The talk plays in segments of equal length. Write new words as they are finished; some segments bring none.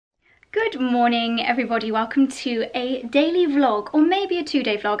Good morning everybody, welcome to a daily vlog, or maybe a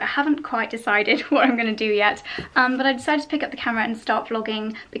 2-day vlog. I haven't quite decided what I'm going to do yet, but I decided to pick up the camera and start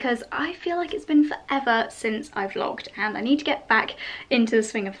vlogging because I feel like it's been forever since I vlogged and I need to get back into the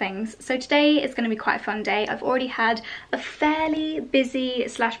swing of things. So today is going to be quite a fun day. I've already had a fairly busy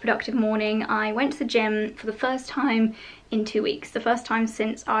 / productive morning. I went to the gym for the first time in 2 weeks, the first time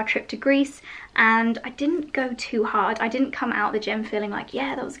since our trip to Greece, and I didn't go too hard. I didn't come out of the gym feeling like,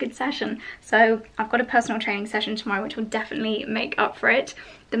 yeah, that was a good session. So I've got a personal training session tomorrow which will definitely make up for it.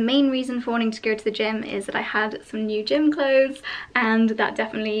 The main reason for wanting to go to the gym is that I had some new gym clothes and that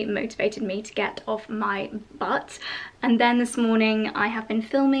definitely motivated me to get off my butt. And then this morning I have been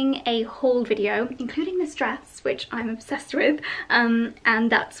filming a haul video, including this dress, which I'm obsessed with,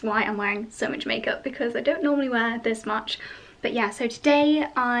 and that's why I'm wearing so much makeup, because I don't normally wear this much. But yeah, so today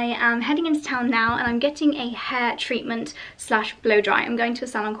I am heading into town now and I'm getting a hair treatment / blow dry. I'm going to a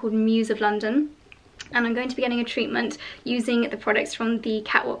salon called Muse of London, and I'm going to be getting a treatment using the products from the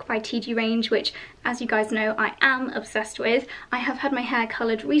Catwalk by TIGI range, which, as you guys know, I am obsessed with. I have had my hair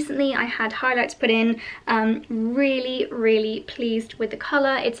coloured recently. I had highlights put in. Really pleased with the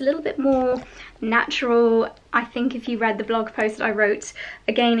colour. It's a little bit more natural. I think if you read the blog post that I wrote,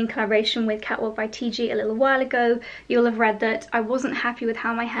 again in collaboration with Catwalk by TIGI a little while ago, you'll have read that I wasn't happy with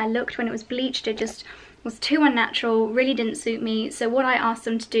how my hair looked when it was bleached. It just was too unnatural, really didn't suit me. So what I asked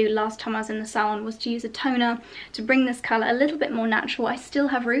them to do last time I was in the salon was to use a toner to bring this colour a little bit more natural. I still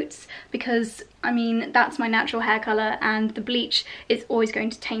have roots because, I mean, that's my natural hair colour and the bleach is always going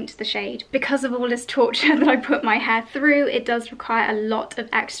to taint the shade. Because of all this torture that I put my hair through, it does require a lot of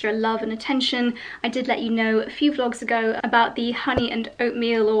extra love and attention. I did let you know a few vlogs ago about the honey and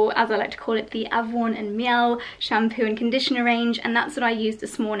oatmeal, or as I like to call it, the Avoine and Miel shampoo and conditioner range, and that's what I used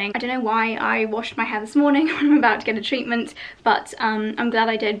this morning. I don't know why I washed my hair this morning when I'm about to get a treatment, but I'm glad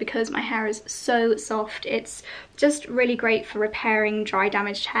I did because my hair is so soft. It's just really great for repairing dry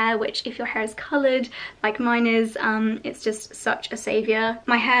damaged hair, which if your hair is coloured like mine is, it's just such a saviour.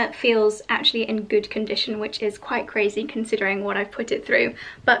 My hair feels actually in good condition, which is quite crazy considering what I've put it through.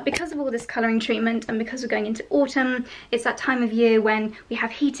 But because of all this colouring treatment and because we're going into autumn, it's that time of year when we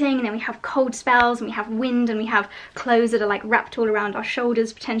have heating and then we have cold spells and we have wind and we have clothes that are like wrapped all around our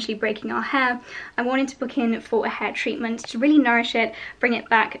shoulders, potentially breaking our hair. I wanted to book in for a hair treatment to really nourish it, bring it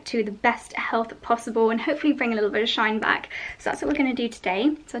back to the best health possible, and hopefully bring a little bit of shine back. So that's what we're going to do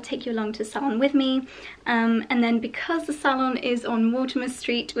today. So I'll take you along to the salon with me, and then because the salon is on Mortimer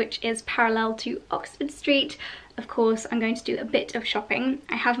Street, which is parallel to Oxford Street, of course I'm going to do a bit of shopping.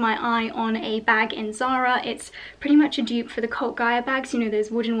 I have my eye on a bag in Zara. It's pretty much a dupe for the Cult Gaia bags, you know,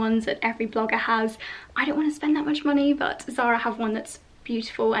 those wooden ones that every blogger has. I don't want to spend that much money, but Zara have one that's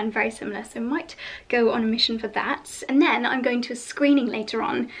beautiful and very similar, so might go on a mission for that. And then I'm going to a screening later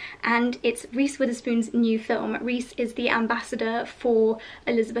on, and it's Reese Witherspoon's new film. Reese is the ambassador for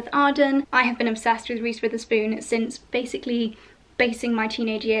Elizabeth Arden. I have been obsessed with Reese Witherspoon since basically basing my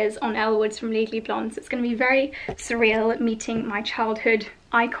teenage years on Elle Woods from Legally Blonde, so it's going to be very surreal meeting my childhood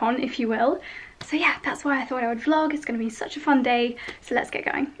icon, if you will. So yeah, that's why I thought I would vlog. It's going to be such a fun day, so let's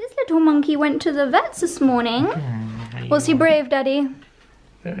get going. This little monkey went to the vets this morning. Was he brave, Daddy?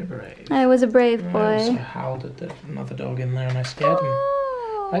 Very brave. I was a brave boy. I howled at another dog in there and I scared him.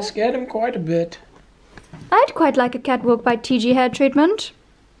 I scared him quite a bit. I'd quite like a Catwalk by TIGI hair treatment.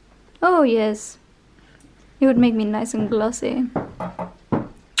 Oh yes. It would make me nice and glossy.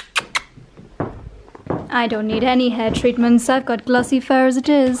 I don't need any hair treatments. I've got glossy fur as it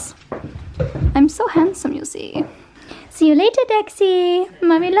is. I'm so handsome, you see. See you later, Dexy.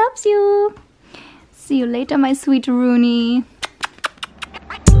 Mommy loves you. See you later, my sweet Rooney.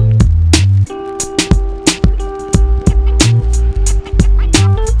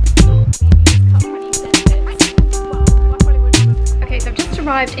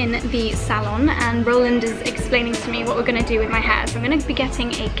 Arrived in the salon and Roland is explaining to me what we're going to do with my hair. So I'm going to be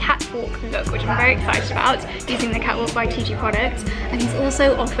getting a catwalk look, which I'm very excited about, using the Catwalk by TIGI products. And he's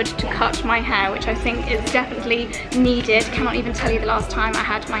also offered to cut my hair, which I think is definitely needed. Cannot even tell you the last time I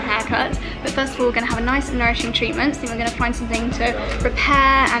had my hair cut. But first of all, we're going to have a nice and nourishing treatment. So we're going to find something to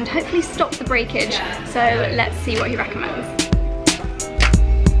repair and hopefully stop the breakage. So let's see what he recommends.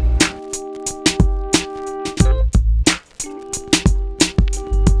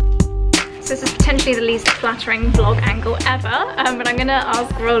 This is potentially the least flattering vlog angle ever, but I'm gonna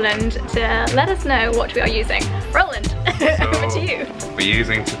ask Roland to let us know what we are using. Roland, over to you. We're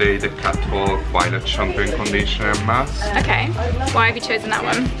using today the Catwalk Violet Shampoo and Conditioner Mask. Okay, why have you chosen that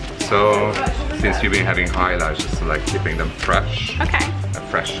one? So, since you've been having eyelashes, so like keeping them fresh. Okay.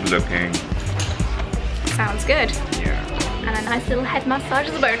 Fresh looking. Sounds good. Yeah. and a nice little head massage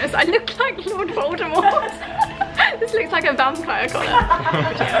as a bonus. I look like Lord Voldemort. This looks like a vampire collar.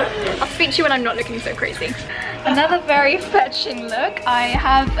 I'll speak to you when I'm not looking so crazy. Another very fetching look. I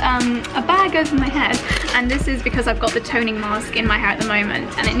have a bag over my head, and this is because I've got the toning mask in my hair at the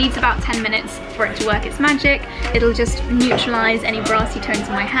moment, and it needs about 10 minutes for it to work its magic. It'll just neutralize any brassy tones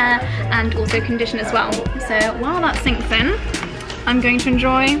in my hair and also condition as well. So while that sinks in, I'm going to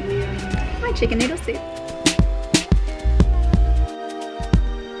enjoy my chicken noodle soup.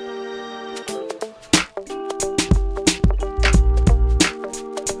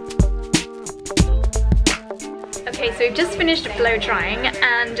 Okay, so we've just finished blow drying,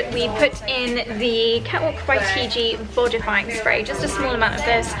 and we put in the Catwalk by TIGI bodifying spray, just a small amount of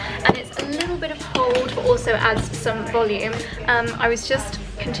this, and it's a little bit of hold but also adds some volume. I was just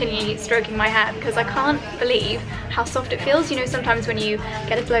continually stroking my hair because I can't believe how soft it feels. You know, sometimes when you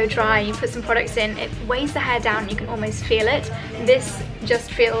get a blow dry, you put some products in, it weighs the hair down, you can almost feel it. This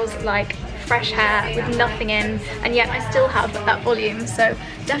just feels like fresh hair with nothing in, and yet I still have that volume. So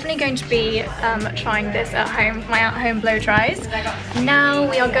definitely going to be trying this at home for my at-home blow dries. Now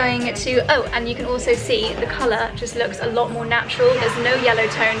we are going to, oh, and you can also see the colour just looks a lot more natural. There's no yellow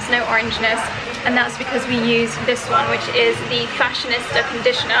tones, no orangeness, and that's because we used this one, which is the Fashionista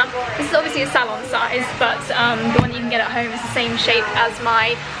conditioner. This is obviously a salon size, but the one you can get at home is the same shape as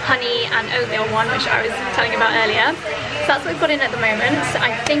my honey and oatmeal one, which I was telling you about earlier. So that's what we've got in at the moment.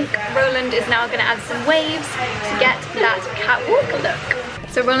 I think Roland is now going to add some waves to get that catwalk look.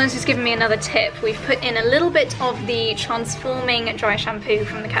 So Roland's just given me another tip. We've put in a little bit of the transforming dry shampoo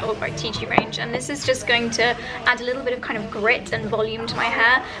from the Catwalk by TIGI range, and this is just going to add a little bit of kind of grit and volume to my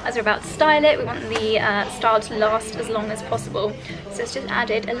hair. As we're about to style it, we want the style to last as long as possible. So it's just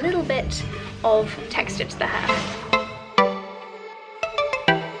added a little bit of texture to the hair.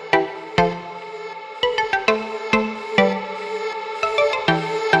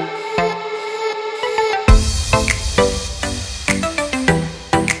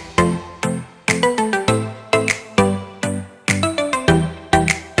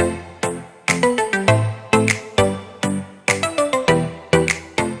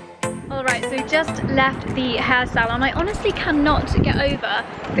 Just left the hair salon. I honestly cannot get over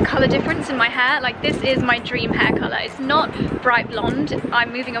the colour difference in my hair. Like, this is my dream hair colour. It's not bright blonde.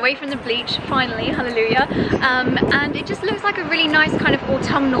 I'm moving away from the bleach, finally, hallelujah. And it just looks like a really nice kind of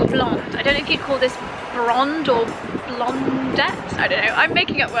autumnal blonde. I don't know if you'd call this blonde or blondette. I don't know. I'm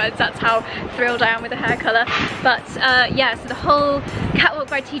making up words. That's how thrilled I am with the hair colour. But yeah, so the whole Catwalk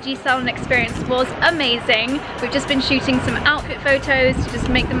by TIGI salon experience was amazing. We've just been shooting some outfit photos to just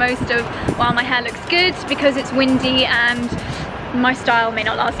make the most of while my hair looks good, because it's windy and my style may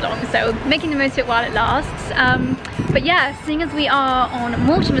not last long, so making the most of it while it lasts. But yeah, seeing as we are on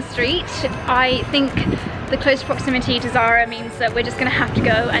Mortimer Street, I think the close proximity to Zara means that we're just gonna have to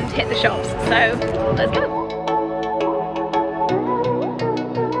go and hit the shops. So let's go.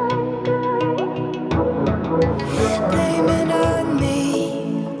 Blaming on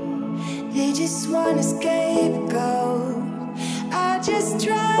me, they just want a scapegoat. I just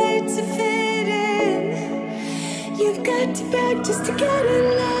tried to fit in. You've got to beg just to get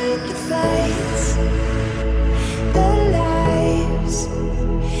in line. The fights, the lies.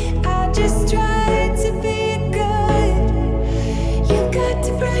 I just tried to be good. You've got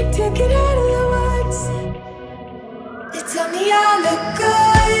to break to get out of the woods. They tell me I look good.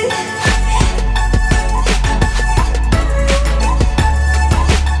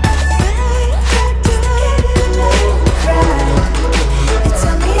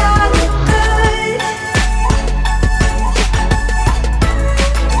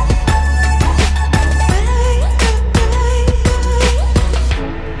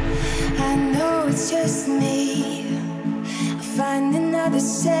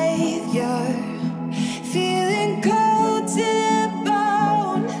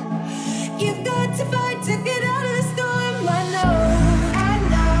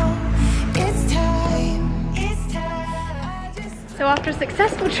 So after a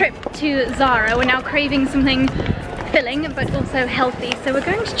successful trip to Zara, we're now craving something filling but also healthy. So we're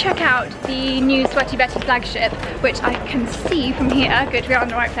going to check out the new Sweaty Betty flagship, which I can see from here. Good, we are in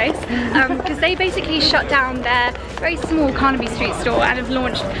the right place. Because they basically shut down their very small Carnaby Street store and have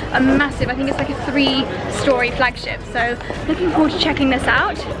launched a massive, I think it's like a 3-story flagship. So looking forward to checking this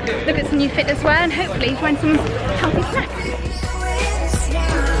out, look at some new fitness wear and hopefully find some healthy snacks.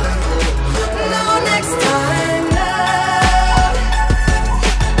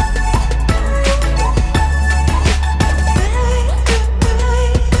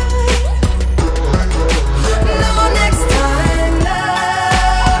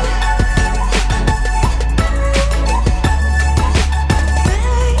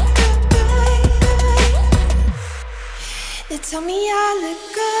 tell me I look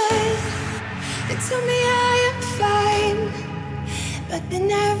good, they tell me I am fine, but they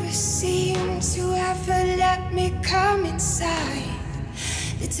never seem to ever let me come inside.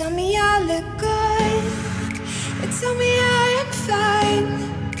 They tell me I look good, they tell me I am fine.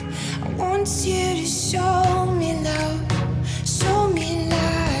 I want you to show me love, show me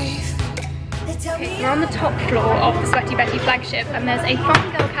life. They tell me We're on the top floor of the Sweaty Betty flagship, and there's a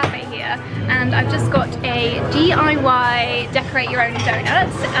Farm Girl cafe here, and I've just got a DIY decorate your own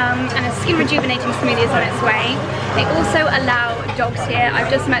donuts and a skin rejuvenating smoothie is on its way. They also allow dogs here.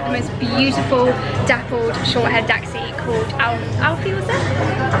 I've just met the most beautiful dappled short-haired Dachshund called Alfie, was it?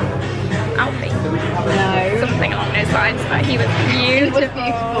 Alfie? No. Something along those lines, but he was beautiful. He was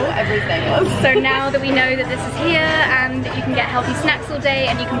beautiful, everything was. So now that we know that this is here and that you can get healthy snacks all day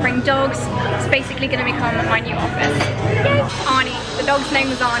and you can bring dogs, it's basically going to become my new office. Yay! Arnie. The dog's name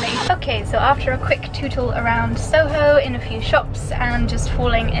was Arnie. Okay, so after a quick tootle around Soho in a few shops and just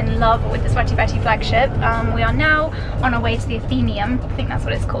falling in love with the Sweaty Betty flagship, we are now on our way to the Athenaeum, I think that's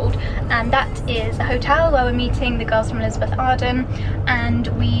what it's called, and that is a hotel where we're meeting the girls from Elizabeth Arden, and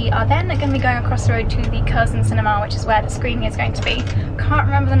we are then going to be going across the road to the Curzon Cinema, which is where the screening is going to be. Can't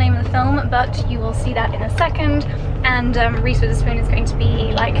remember the name of the film, but you will see that in a second. And Reese Witherspoon is going to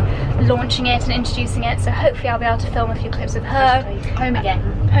be like launching it and introducing it, so hopefully I'll be able to film a few clips with her. Home Again.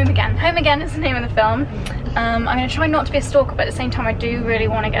 Home Again. Home Again is the name of the film. I'm going to try not to be a stalker, but at the same time I do really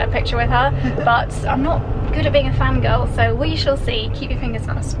want to get a picture with her, but I'm not good at being a fangirl, so we shall see. Keep your fingers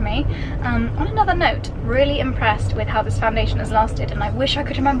crossed for me. On another note, really impressed with how this foundation has lasted, and I wish I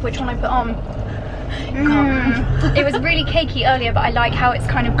could remember which one I put on. It was really cakey earlier, but I like how it's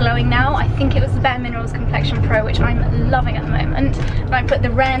kind of glowing now. I think it was the Bare Minerals Complexion Pro, which I'm loving at the moment. But I put the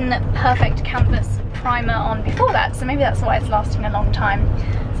Ren Perfect Canvas Primer on before that, so maybe that's why it's lasting a long time.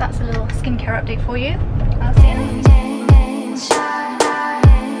 So that's a little skincare update for you. I'll see you in a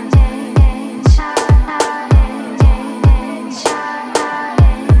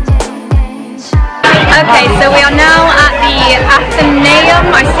Okay, so we are now at the Athenaeum.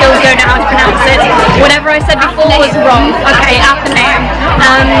 I still don't know how to pronounce it. Whatever I said before was wrong. Okay, Athenaeum.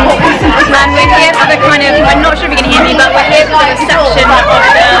 And we're here for the kind of, I'm not sure if you can hear me, but we're here for the reception of the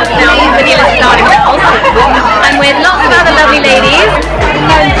film for the Elizabeth Arden girls. And with lots of other lovely ladies.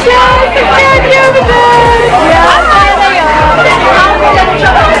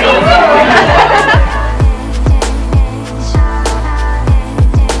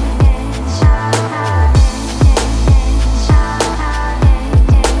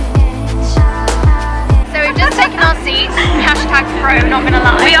 Pro, not gonna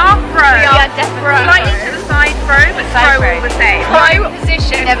lie. We are pro. We are definitely slightly to the side pro, but pro all the same. Pro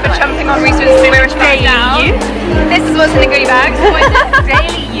position for jumping on Reese Witherspoon. We're daily down. This is what's in the goodie bags. What is it?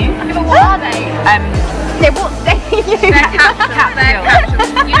 Daily youth. Yeah, but what are they? They're what's daily youth? They're capsules.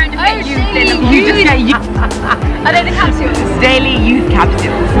 You don't defend youth. You just get youth. Are they the capsules? Daily youth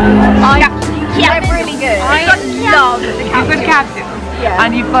capsules. Yeah, they're really good. I love the capsules. You've got capsules. Yeah.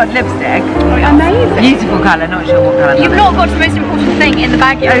 And you've got lipstick. Amazing. Beautiful colour, not sure what colour. You've not got the most important thing in the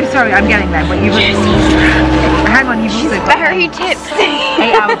bag yet. Oh, sorry, I'm getting there. But you've hang on, you've also got very tipsy.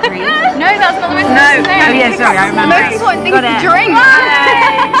 8-hour cream. No, that's not the most important thing. Oh yeah, sorry, I remember. The most important thing is to drink.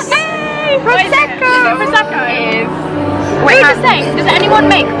 Yay! Prosecco. Prosecco is. We were just saying, does anyone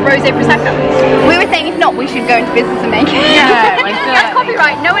make rosé prosecco? We were saying if not, we should go into business and make it. Yeah, that's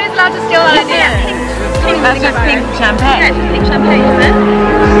copyright. No one is allowed to steal that idea. That's just pink champagne. Yeah, pink champagne, is it?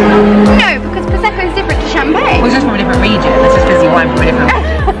 No, because prosecco is different to champagne. Well, it's just from a different region. It's just fizzy wine from a different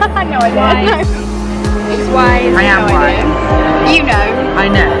region. No idea. It's wise. I am wise. You know. I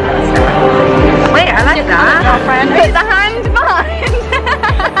know. Wait, I like that. Girlfriend. Put the hand behind.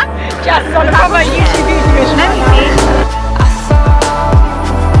 Just on a proper YouTube vision. Let me see.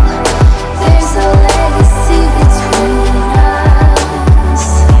 there's a legacy between us.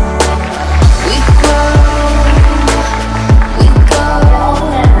 We grow, we go,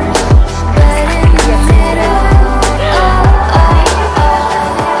 but in the middle,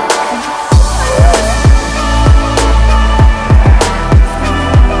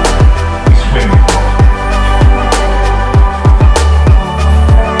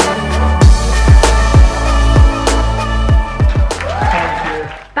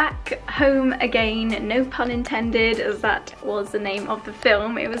 Home Again, no pun intended, as that was the name of the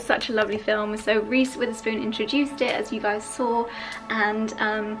film. It was such a lovely film. So Reese Witherspoon introduced it, as you guys saw, and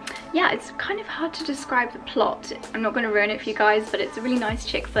yeah, it's kind of hard to describe the plot. I'm not going to ruin it for you guys, but it's a really nice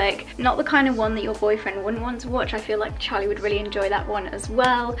chick flick. Not the kind of one that your boyfriend wouldn't want to watch. I feel like Charlie would really enjoy that one as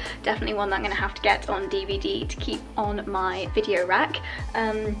well. Definitely one that I'm going to have to get on DVD to keep on my video rack.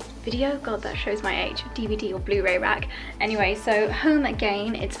 Video? God, that shows my age. DVD or Blu-ray rack. Anyway, so Home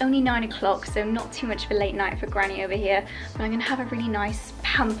Again. It's only 9 o'clock, so not too much of a late night for Granny over here. But I'm going to have a really nice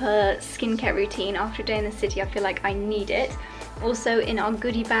pamper skincare routine after a day in the city. I feel like I need it. Also, in our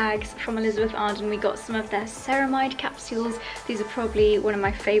goodie bags from Elizabeth Arden, we got some of their ceramide capsules. These are probably one of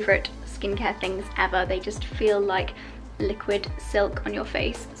my favourite skincare things ever. They just feel like liquid silk on your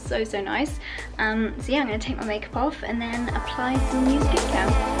face. So nice. So yeah, I'm going to take my makeup off and then apply some new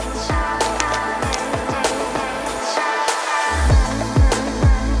skincare.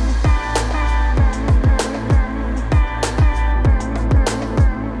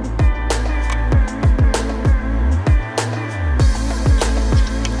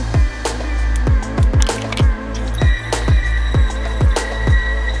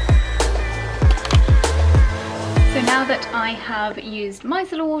 I have used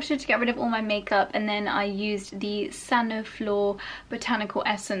micellar water to get rid of all my makeup, and then I used the Sanoflor Botanical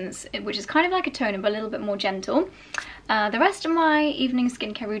Essence, which is kind of like a toner but a little bit more gentle. The rest of my evening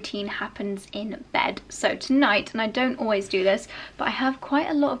skincare routine happens in bed. So tonight, and I don't always do this, but I have quite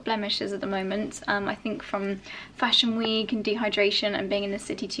a lot of blemishes at the moment. I think from Fashion Week and dehydration and being in the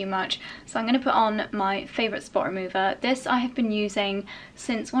city too much. So I'm going to put on my favourite spot remover. This I have been using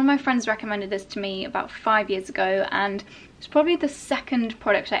since one of my friends recommended this to me about 5 years ago, and it's probably the second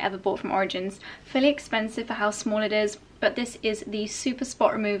product I ever bought from Origins. Fairly expensive for how small it is, but this is the Super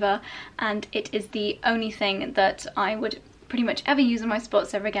Spot Remover, and it is the only thing that I would pretty much ever use on my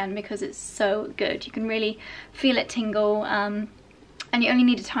spots ever again because it's so good. You can really feel it tingle, and you only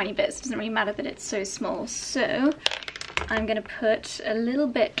need a tiny bit, so it doesn't really matter that it's so small. So I'm going to put a little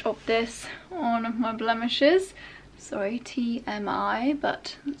bit of this on my blemishes. Sorry, TMI,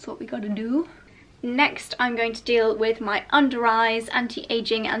 but that's what we got to do. Next, I'm going to deal with my under eyes,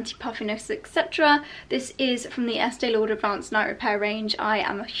 anti-aging, anti-puffiness, etc. This is from the Estee Lauder Advanced Night Repair range. I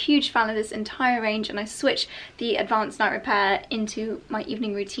am a huge fan of this entire range, and I switch the Advanced Night Repair into my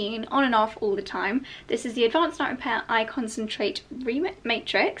evening routine on and off all the time. This is the Advanced Night Repair Eye Concentrate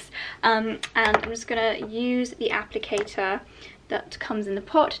Matrix, and I'm just going to use the applicator that comes in the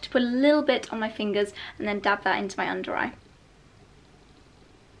pot to put a little bit on my fingers and then dab that into my under eye.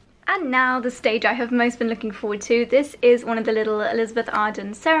 And now the stage I have most been looking forward to. This is one of the little Elizabeth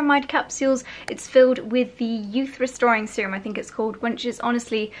Arden ceramide capsules. It's filled with the Youth Restoring Serum, I think it's called, which is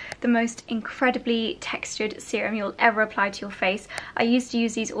honestly the most incredibly textured serum you'll ever apply to your face. I used to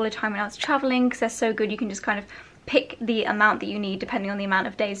use these all the time when I was traveling because they're so good. You can just kind of pick the amount that you need depending on the amount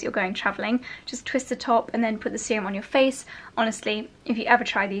of days you're going traveling. Just twist the top and then put the serum on your face. Honestly, if you ever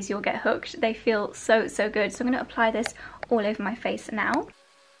try these, you'll get hooked. They feel so good. So I'm going to apply this all over my face now.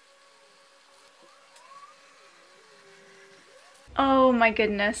 Oh my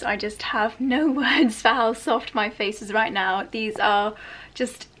goodness, I just have no words for how soft my face is right now. These are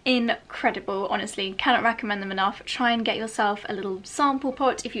just incredible, honestly. Cannot recommend them enough. Try and get yourself a little sample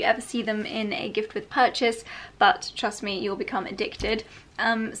pot if you ever see them in a gift with purchase, but trust me, you'll become addicted.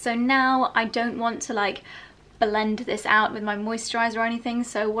 So now I don't want to like blend this out with my moisturizer or anything,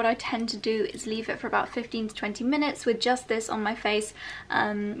 so what I tend to do is leave it for about 15 to 20 minutes with just this on my face,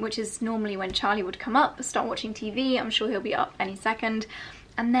 which is normally when Charlie would come up, start watching TV. I'm sure he'll be up any second,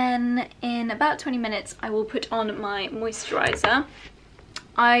 and then in about 20 minutes I will put on my moisturizer.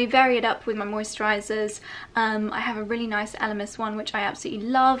 I vary it up with my moisturizers. I have a really nice Elemis one which I absolutely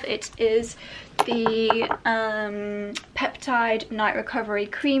love. It is the Peptide Night Recovery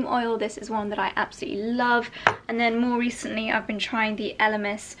Cream Oil. This is one that I absolutely love. And then more recently I've been trying the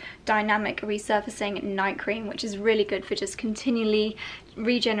Elemis Dynamic Resurfacing Night Cream, which is really good for just continually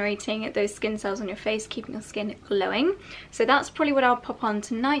regenerating those skin cells on your face, keeping your skin glowing. So that's probably what I'll pop on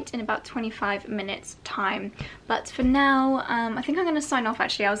tonight in about 25 minutes time. But for now, I think I'm going to sign off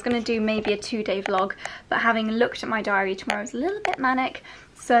actually. I was going to do maybe a 2-day vlog, but having looked at my diary, tomorrow is a little bit manic,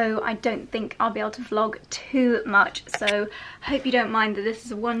 so I don't think I'll be able to vlog too much. So I hope you don't mind that this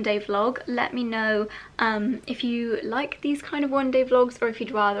is a 1-day vlog. Let me know if you like these kind of 1-day vlogs, or if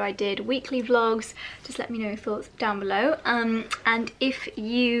you'd rather I did weekly vlogs. Just let me know your thoughts down below. And if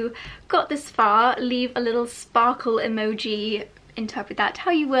you got this far, leave a little sparkle emoji, interpret that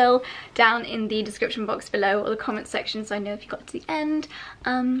how you will, down in the description box below or the comment section so I know if you got to the end.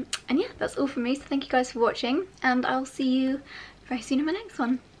 And yeah, that's all from me, so thank you guys for watching, and I'll see you very soon in my next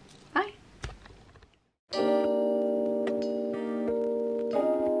one. Bye! Bye.